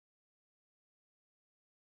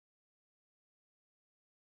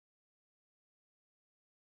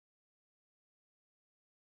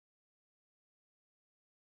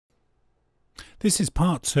This is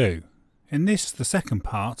part 2. In this, the second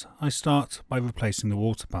part, I start by replacing the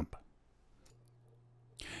water pump.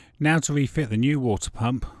 Now to refit the new water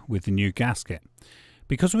pump with the new gasket.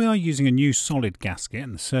 Because we are using a new solid gasket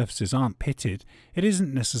and the surfaces aren't pitted, it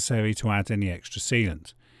isn't necessary to add any extra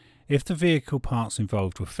sealant. If the vehicle parts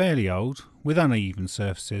involved were fairly old, with uneven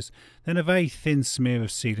surfaces, then a very thin smear of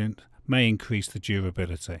sealant may increase the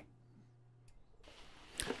durability.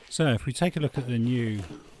 So if we take a look at the new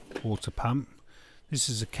water pump, this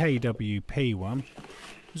is a KWP one.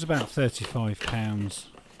 It's about £35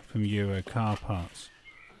 from Euro Car Parts.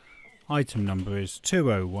 Item number is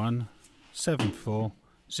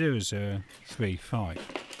 201740035.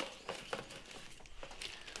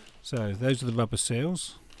 So those are the rubber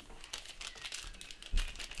seals.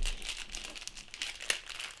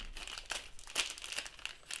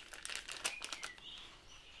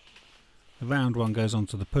 The round one goes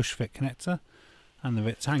onto the push fit connector and the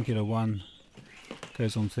rectangular one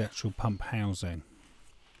goes onto the actual pump housing.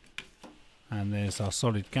 And there's our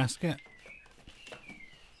solid gasket.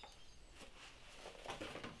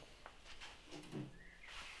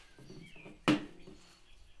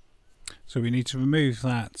 So we need to remove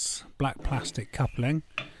that black plastic coupling.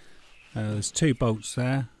 There's 2 bolts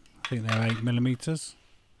there, I think they're 8mm,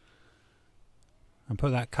 and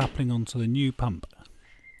put that coupling onto the new pump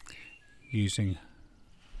using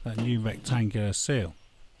that new rectangular seal.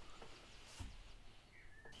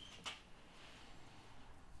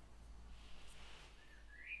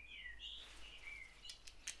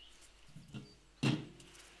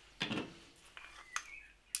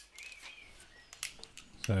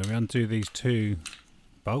 So we undo these 2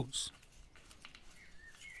 bolts.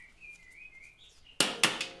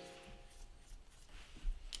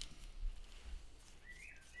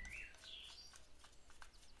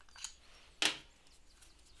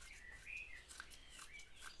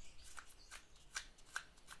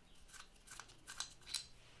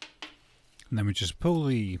 And then we just pull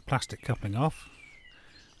the plastic coupling off,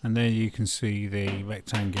 and there you can see the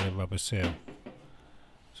rectangular rubber seal.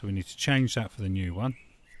 So we need to change that for the new one.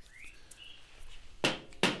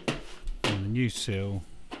 And the new seal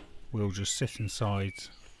will just sit inside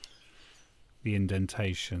the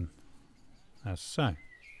indentation as so.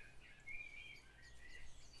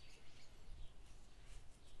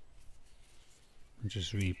 And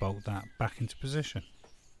just re-bolt that back into position.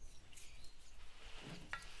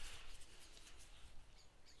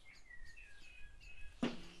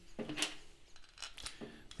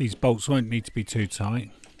 These bolts won't need to be too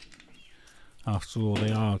tight. After all,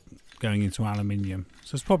 they are going into aluminium,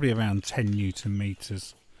 so it's probably around 10 Newton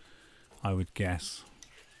meters, I would guess.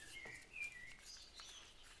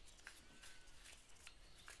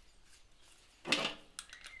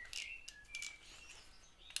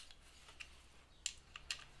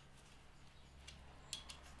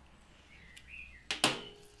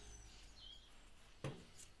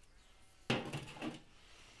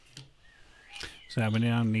 So we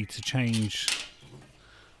now need to change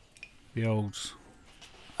the old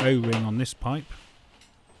O-ring on this pipe.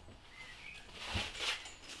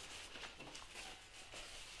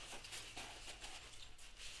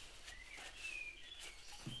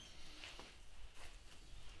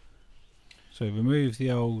 So remove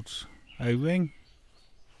the old O-ring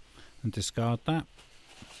and discard that.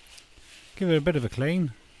 Give it a bit of a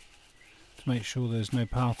clean to make sure there's no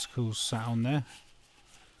particles sat on there.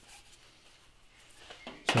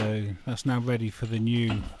 So that's now ready for the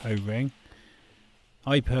new O-ring.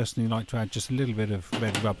 I personally like to add just a little bit of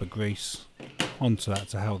red rubber grease onto that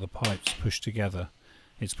to help the pipes push together.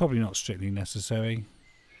 It's probably not strictly necessary,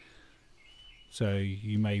 so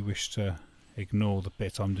you may wish to ignore the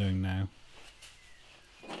bit I'm doing now.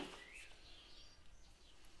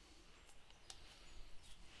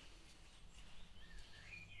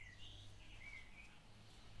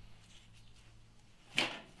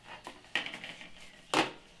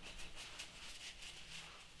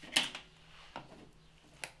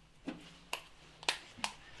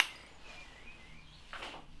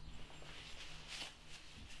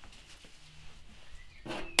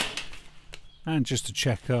 And just to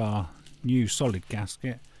check our new solid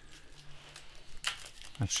gasket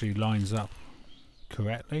actually lines up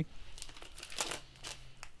correctly,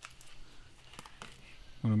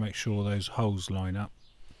 I want to make sure those holes line up.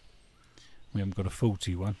 We haven't got a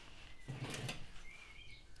faulty one.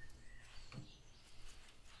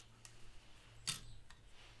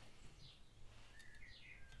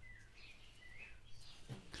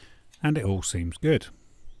 And it all seems good.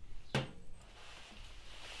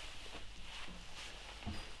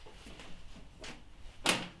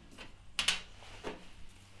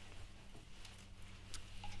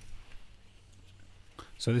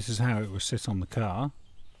 So this is how it will sit on the car,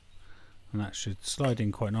 and that should slide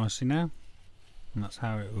in quite nicely now, and that's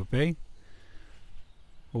how it will be,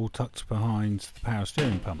 all tucked behind the power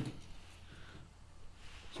steering pump.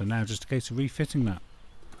 So now just a case of refitting that.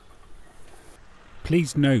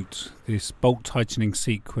 Please note this bolt tightening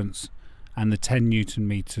sequence and the 10 Newton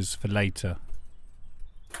meters for later.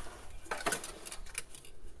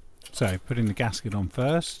 So putting the gasket on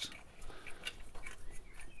first.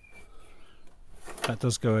 That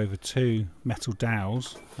does go over 2 metal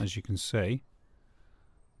dowels, as you can see.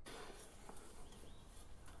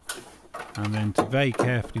 And then to very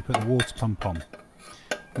carefully put the water pump on,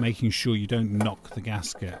 making sure you don't knock the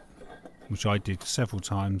gasket, which I did several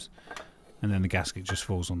times, and then the gasket just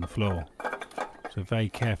falls on the floor. So very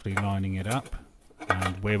carefully lining it up,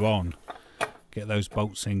 and we're on. Get those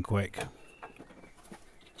bolts in quick.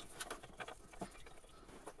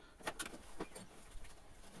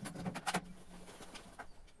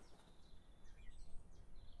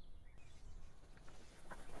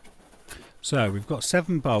 So we've got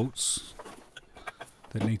 7 bolts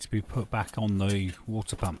that need to be put back on the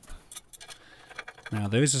water pump. Now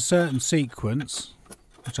there is a certain sequence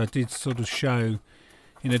which I did sort of show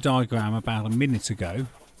in a diagram about a minute ago,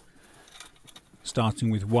 starting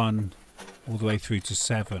with 1 all the way through to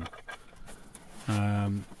 7,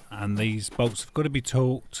 and these bolts have got to be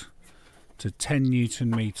torqued to 10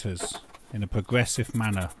 Newton meters in a progressive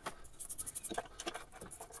manner.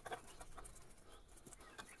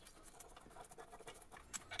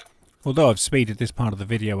 Although I've speeded this part of the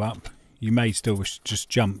video up, you may still wish to just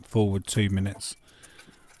jump forward 2 minutes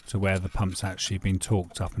to where the pump's actually been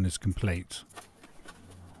torqued up and is complete.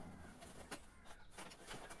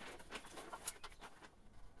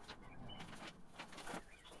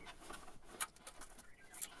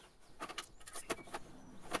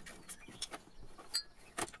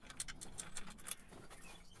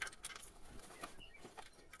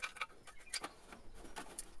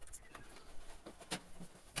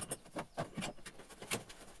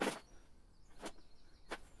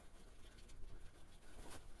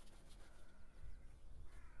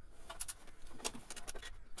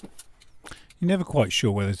 You're never quite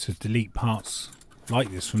sure whether to delete parts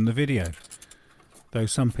like this from the video, though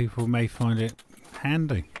some people may find it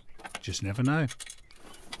handy. Just never know.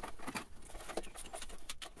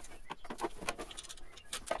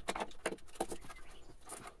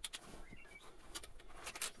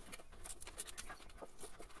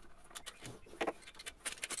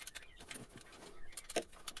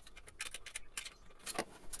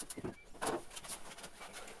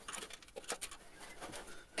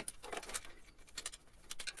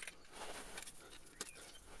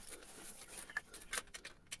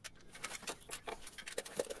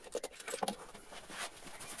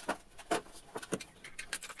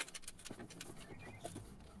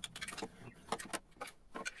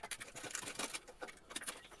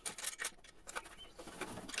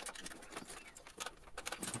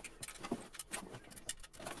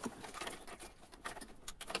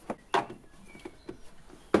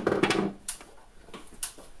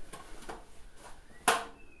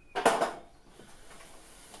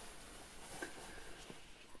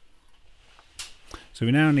 So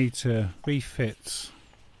we now need to refit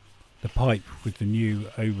the pipe with the new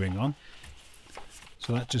O-ring on.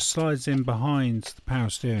 So that just slides in behind the power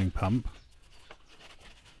steering pump.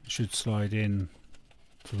 It should slide in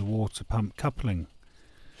to the water pump coupling.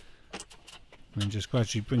 And then just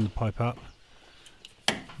gradually bring the pipe up.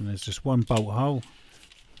 And there's just 1 bolt hole.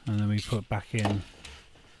 And then we put back in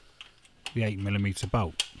the 8mm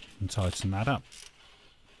bolt and tighten that up.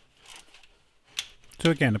 So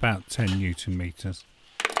again, about 10 Newton meters.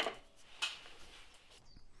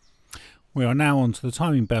 We are now onto the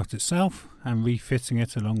timing belt itself and refitting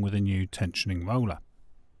it along with a new tensioning roller.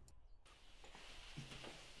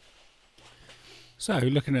 So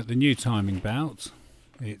looking at the new timing belt,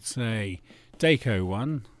 it's a Dacia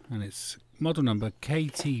one and it's model number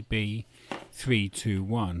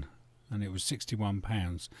KTB321 and it was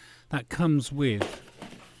 £61. That comes with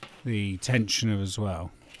the tensioner as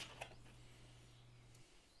well.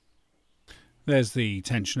 There's the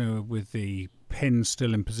tensioner with the pin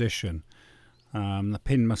still in position. The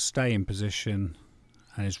pin must stay in position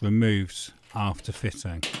and is removed after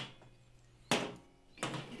fitting.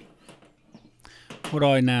 What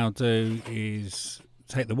I now do is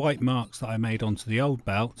take the white marks that I made onto the old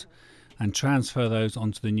belt and transfer those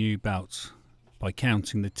onto the new belt by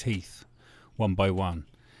counting the teeth 1 by 1.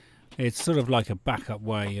 It's sort of like a backup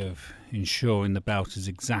way of ensuring the belt is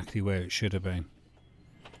exactly where it should have been.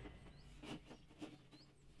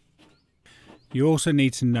 You also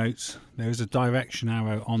need to note there is a direction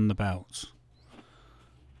arrow on the belt.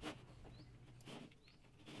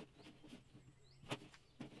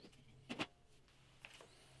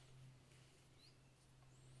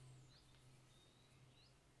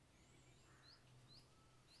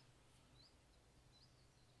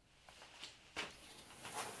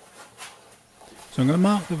 So I'm going to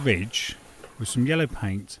mark the ridge with some yellow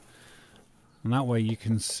paint, and that way you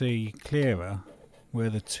can see clearer where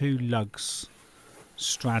the two lugs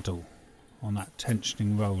straddle on that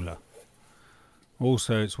tensioning roller.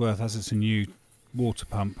 Also, it's worth, as it's a new water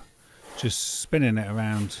pump, just spinning it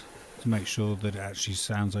around to make sure that it actually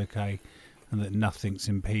sounds okay and that nothing's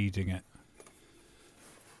impeding it.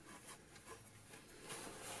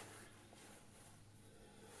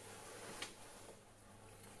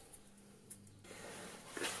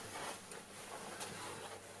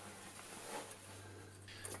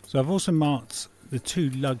 So I've also marked the two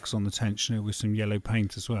lugs on the tensioner with some yellow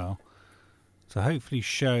paint as well, to hopefully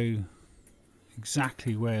show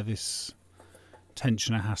exactly where this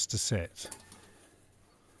tensioner has to sit.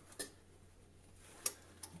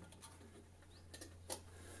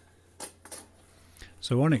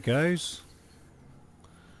 So on it goes.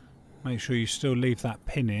 Make sure you still leave that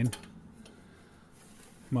pin in.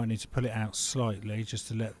 Might need to pull it out slightly just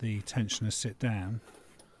to let the tensioner sit down,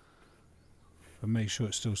 but make sure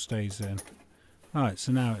it still stays in. Alright,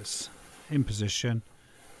 so now it's in position.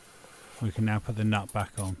 We can now put the nut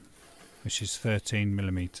back on, which is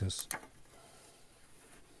 13mm.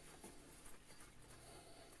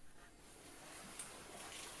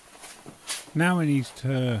 Now we need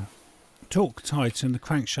to torque tighten the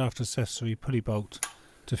crankshaft accessory pulley bolt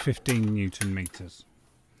to 15 Newton meters.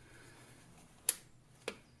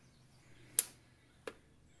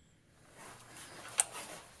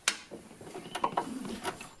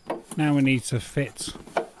 Now we need to fit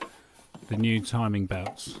the new timing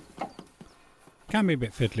belts. Can be a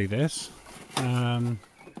bit fiddly this. And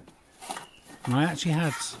I actually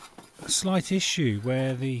had a slight issue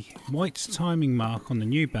where the white timing mark on the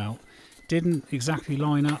new belt didn't exactly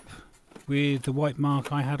line up with the white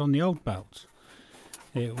mark I had on the old belt.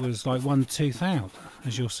 It was like one tooth out,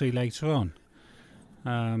 as you'll see later on.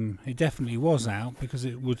 It definitely was out because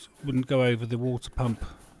it wouldn't go over the water pump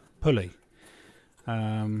pulley.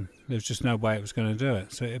 There was just no way it was going to do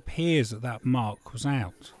it, so it appears that that mark was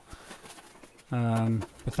out.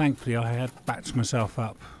 But thankfully I had backed myself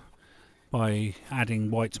up by adding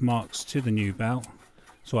white marks to the new belt,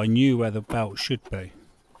 so I knew where the belt should be.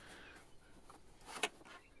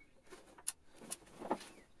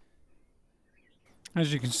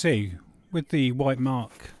 As you can see, with the white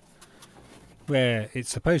mark where it's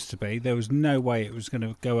supposed to be, there was no way it was going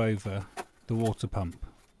to go over the water pump.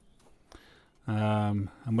 And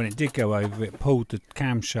when it did go over, it pulled the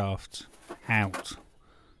camshaft out,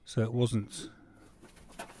 so it wasn't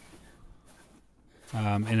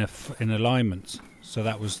in alignment, so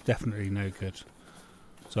that was definitely no good.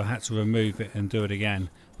 So I had to remove it and do it again,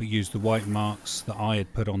 but use the white marks that I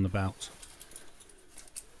had put on the belt.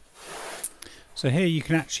 So here you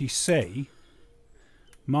can actually see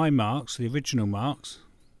my marks, the original marks,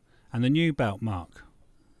 and the new belt mark.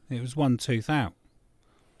 It was one tooth out.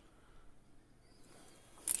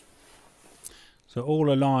 So all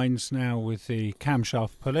aligns now with the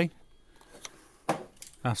camshaft pulley.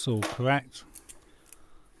 That's all correct.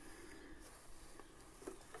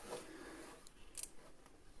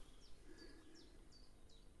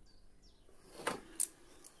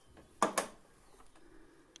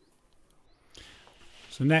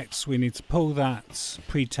 So next we need to pull that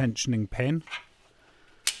pre-tensioning pin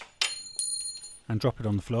and drop it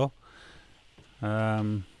on the floor,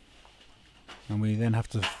 and we then have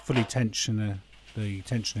to fully tension the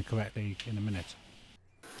tensioner correctly in a minute.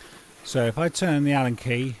 So if I turn the Allen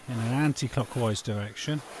key in an anti-clockwise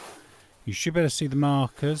direction, you should be able to see the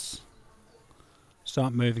markers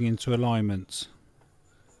start moving into alignment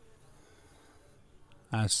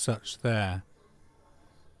as such there.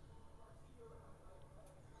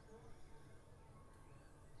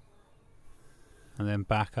 And then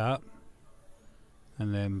back up,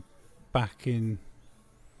 and then back in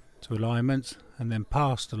to alignment, and then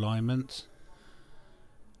past alignment,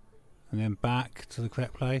 and then back to the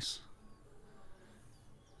correct place,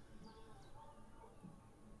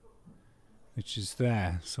 which is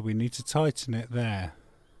there. So we need to tighten it there.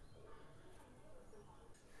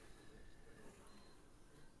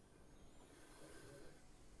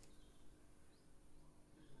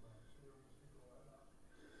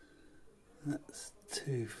 That's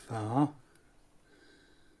too far.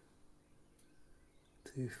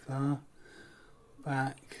 Too far.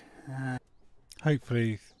 Back.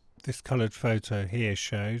 Hopefully this coloured photo here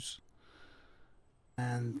shows.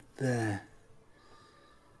 And there.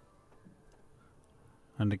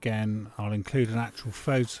 And again, I'll include an actual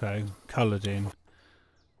photo coloured in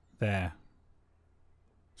there.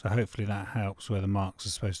 So hopefully that helps where the marks are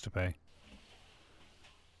supposed to be.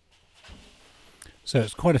 So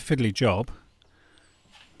it's quite a fiddly job.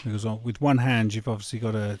 because with one hand you've obviously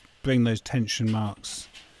got to bring those tension marks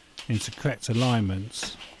into correct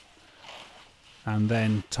alignments and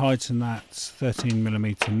then tighten that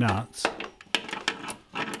 13mm nut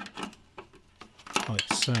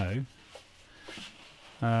like so,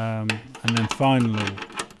 and then final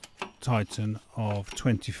tighten of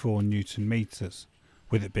 24 Newton meters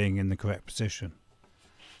with it being in the correct position.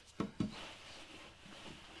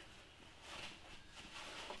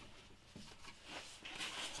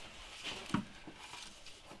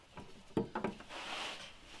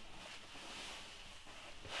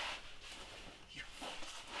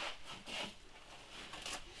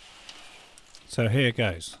 So here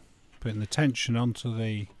goes, putting the tension onto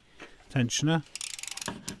the tensioner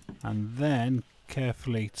and then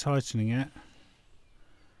carefully tightening it,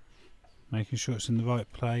 making sure it's in the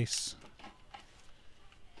right place.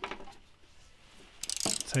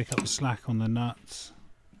 Take up the slack on the nuts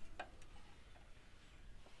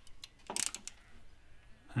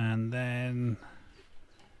and then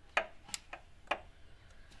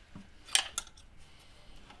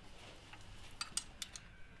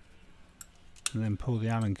pull the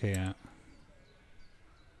Allen key out.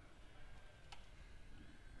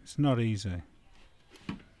 It's not easy.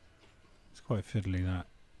 It's quite fiddly, that.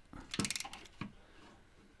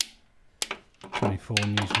 24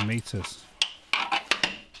 Newton meters.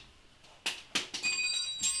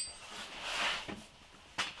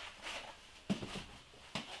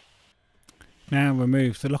 Now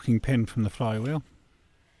remove the locking pin from the flywheel,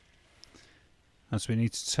 as we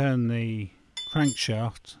need to turn the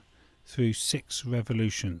crankshaft through 6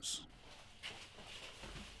 revolutions.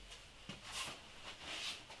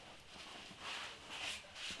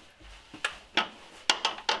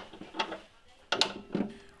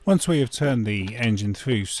 Once we have turned the engine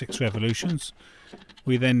through 6 revolutions,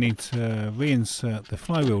 we then need to reinsert the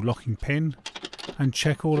flywheel locking pin and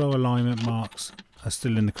check all our alignment marks are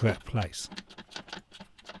still in the correct place.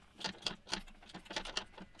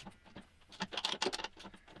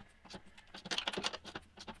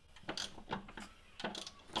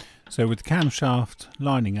 So with the camshaft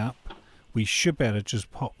lining up, we should be able to just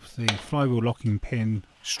pop the flywheel locking pin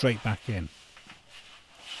straight back in.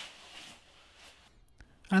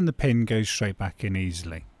 And the pin goes straight back in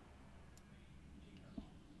easily.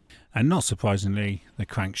 And not surprisingly, the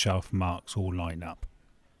crankshaft marks all line up.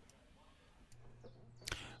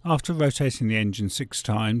 After rotating the engine 6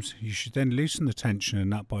 times, you should then loosen the tensioner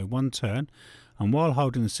nut by 1 turn, and while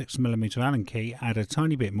holding the 6mm Allen key, add a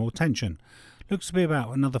tiny bit more tension. Looks to be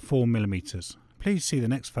about another 4mm. Please see the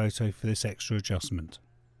next photo for this extra adjustment.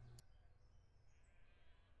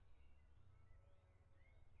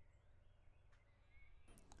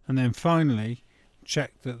 And then finally,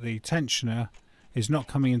 check that the tensioner is not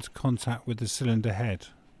coming into contact with the cylinder head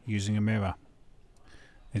using a mirror.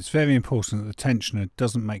 It's very important that the tensioner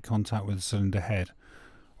doesn't make contact with the cylinder head,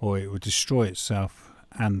 or it will destroy itself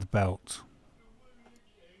and the belt.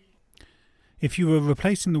 If you are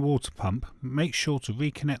replacing the water pump, make sure to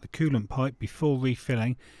reconnect the coolant pipe before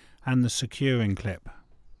refilling and the securing clip.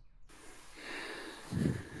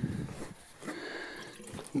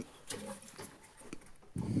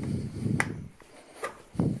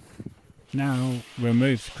 Now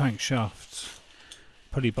remove the crankshaft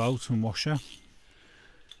pulley bolt and washer,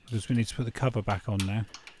 because we need to put the cover back on now.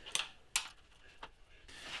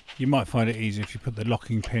 You might find it easier if you put the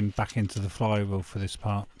locking pin back into the flywheel for this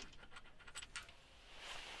part.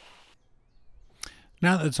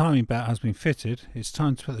 Now that the timing belt has been fitted, it's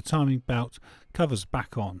time to put the timing belt covers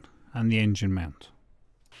back on and the engine mount.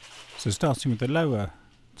 So starting with the lower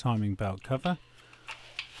timing belt cover,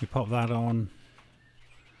 we pop that on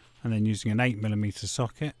and then using an 8mm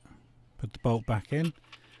socket, put the bolt back in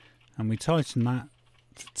and we tighten that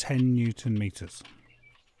to 10 Newton meters.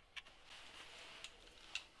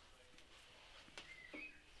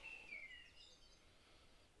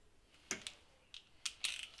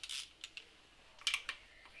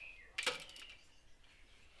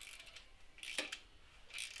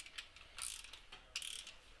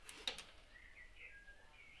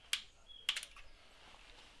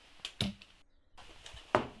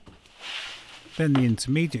 Then the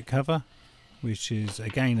intermediate cover, which is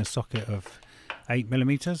again a socket of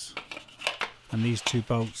 8mm, and these 2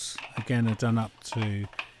 bolts again are done up to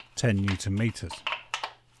 10 Newton meters.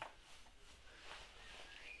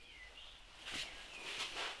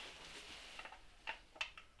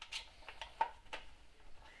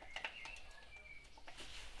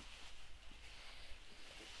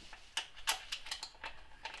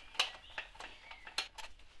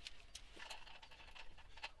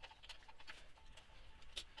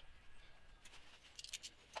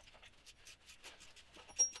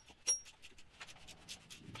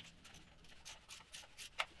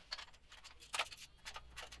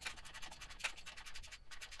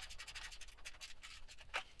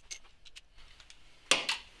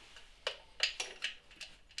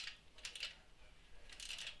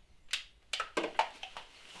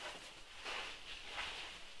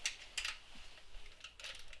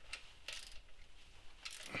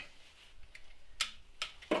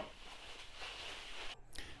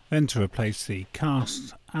 Then to replace the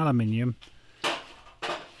cast aluminium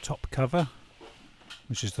top cover,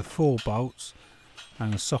 which is the 4 bolts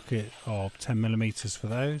and a socket of 10mm for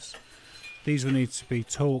those. These will need to be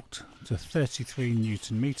torqued to 33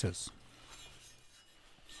 Newton meters.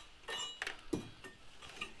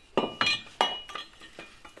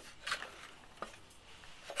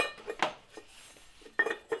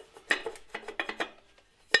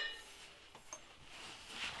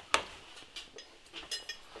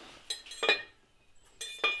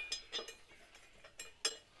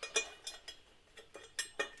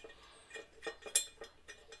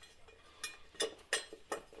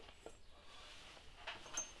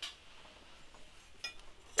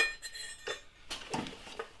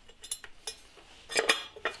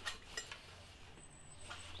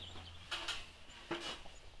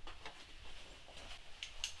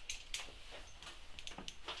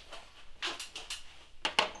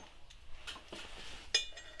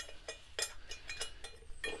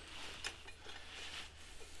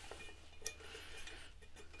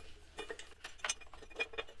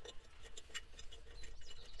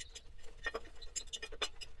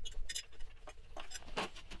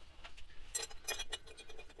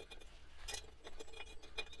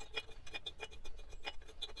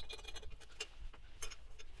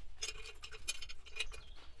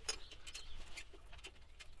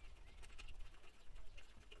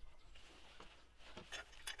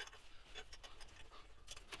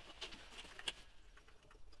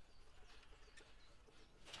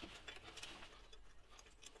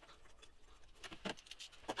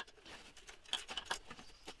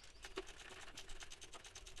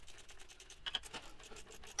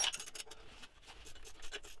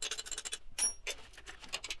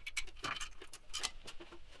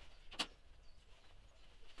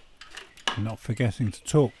 Not forgetting to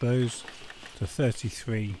torque those to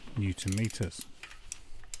 33 Newton meters.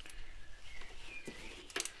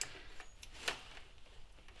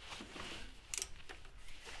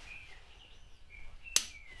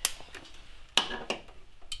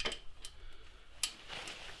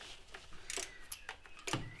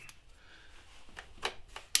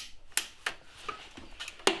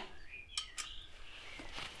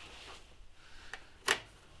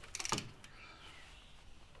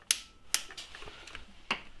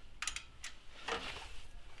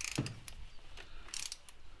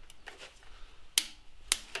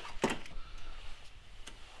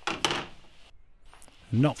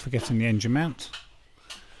 Not forgetting the engine mount,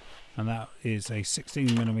 and that is a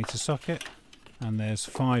 16mm socket, and there's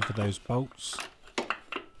 5 of those bolts.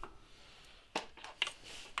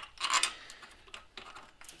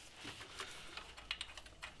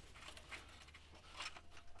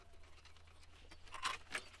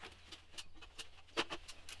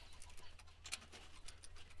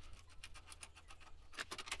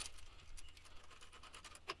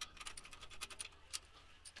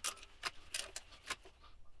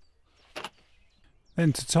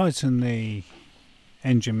 Then to tighten the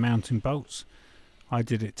engine mounting bolts, I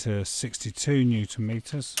did it to 62 Newton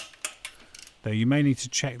meters. Though you may need to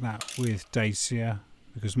check that with Dacia,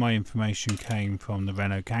 because my information came from the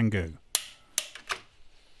Renault Kangoo.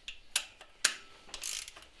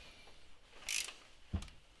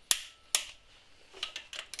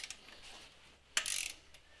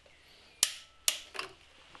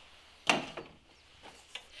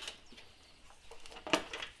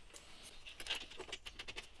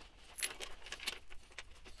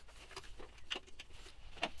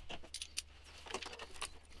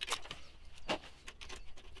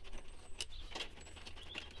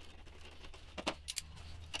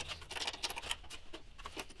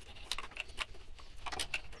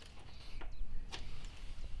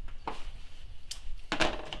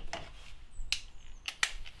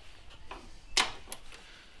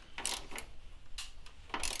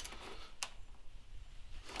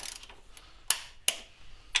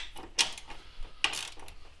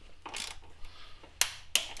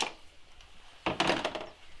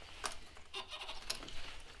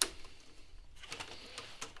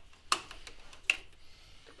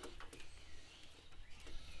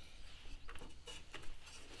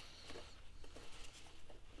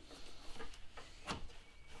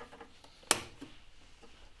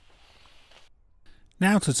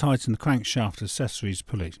 Now to tighten the crankshaft accessories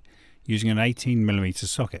pulley using an 18mm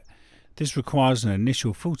socket. This requires an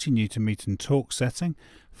initial 40 Nm torque setting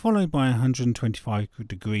followed by a 125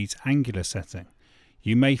 degrees angular setting.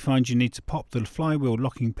 You may find you need to pop the flywheel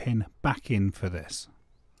locking pin back in for this.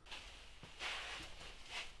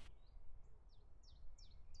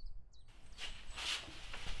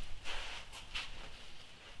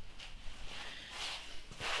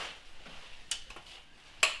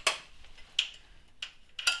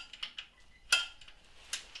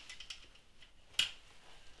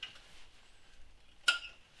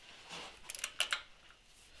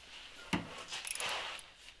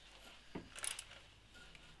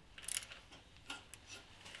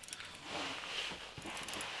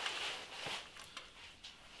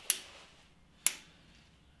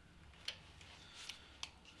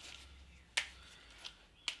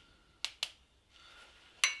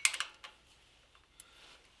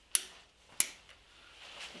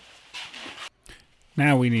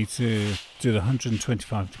 Now we need to do the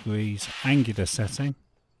 125 degrees angular setting,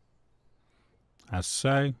 as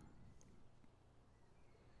so.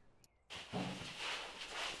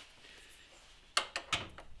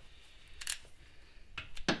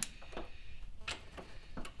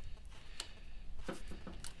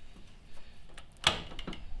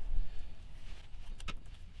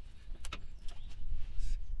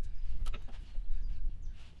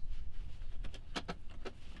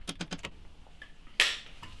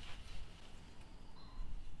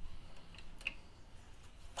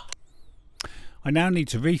 I now need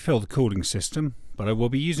to refill the cooling system, but I will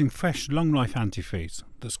be using fresh long life antifreeze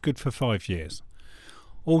that's good for 5 years.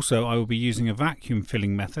 Also, I will be using a vacuum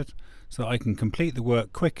filling method so that I can complete the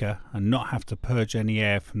work quicker and not have to purge any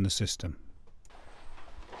air from the system.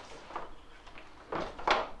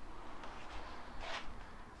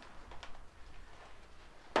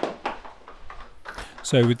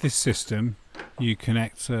 So with this system you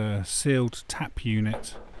connect a sealed tap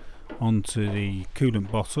unit onto the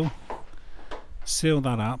coolant bottle, seal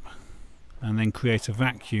that up, and then create a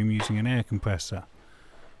vacuum using an air compressor.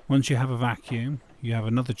 Once you have a vacuum, you have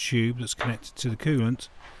another tube that's connected to the coolant,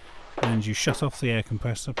 and you shut off the air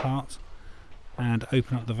compressor part and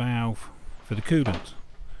open up the valve for the coolant.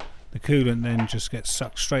 The coolant then just gets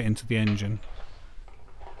sucked straight into the engine,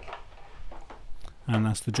 and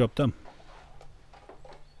that's the job done.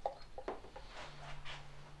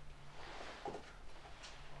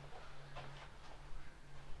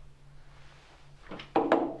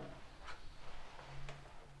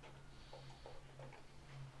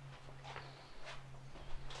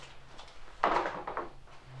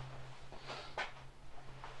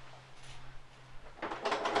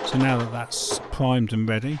 So now that that's primed and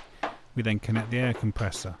ready, we then connect the air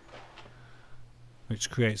compressor, which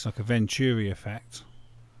creates like a Venturi effect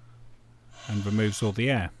and removes all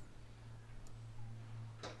the air.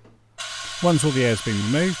 Once all the air has been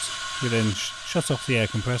removed, we then shut off the air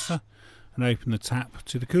compressor and open the tap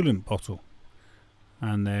to the coolant bottle,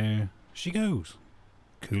 and there she goes.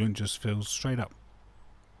 Coolant just fills straight up.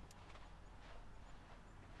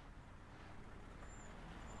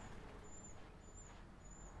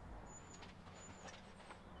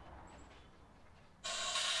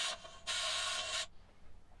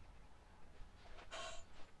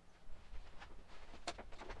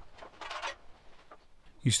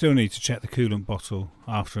 You still need to check the coolant bottle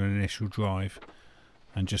after an initial drive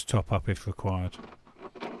and just top up if required.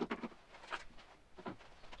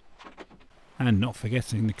 And not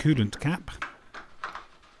forgetting the coolant cap.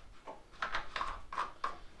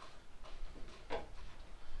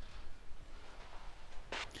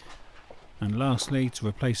 And lastly, to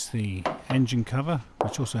replace the engine cover,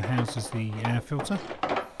 which also houses the air filter.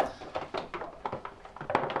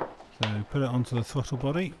 So put it onto the throttle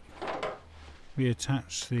body.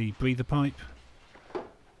 Reattach the breather pipe,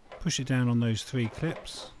 push it down on those 3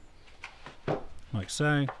 clips, like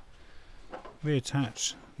so,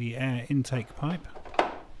 reattach the air intake pipe,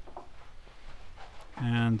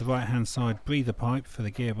 and the right hand side breather pipe for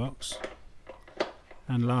the gearbox,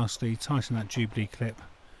 and lastly tighten that Jubilee clip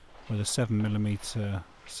with a 7mm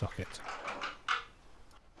socket.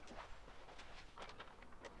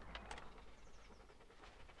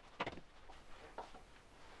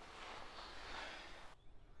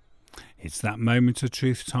 It's that moment of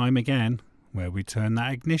truth time again, where we turn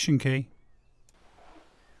that ignition key.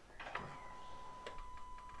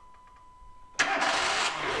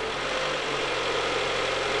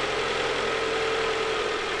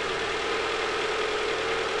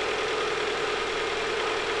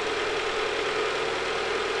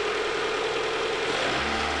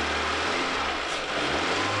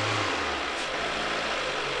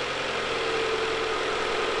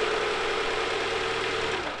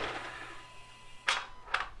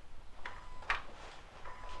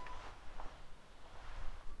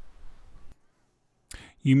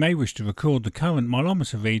 You may wish to record the current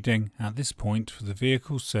mileometer reading at this point for the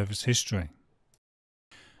vehicle's service history.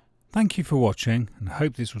 Thank you for watching, and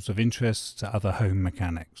hope this was of interest to other home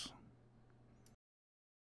mechanics.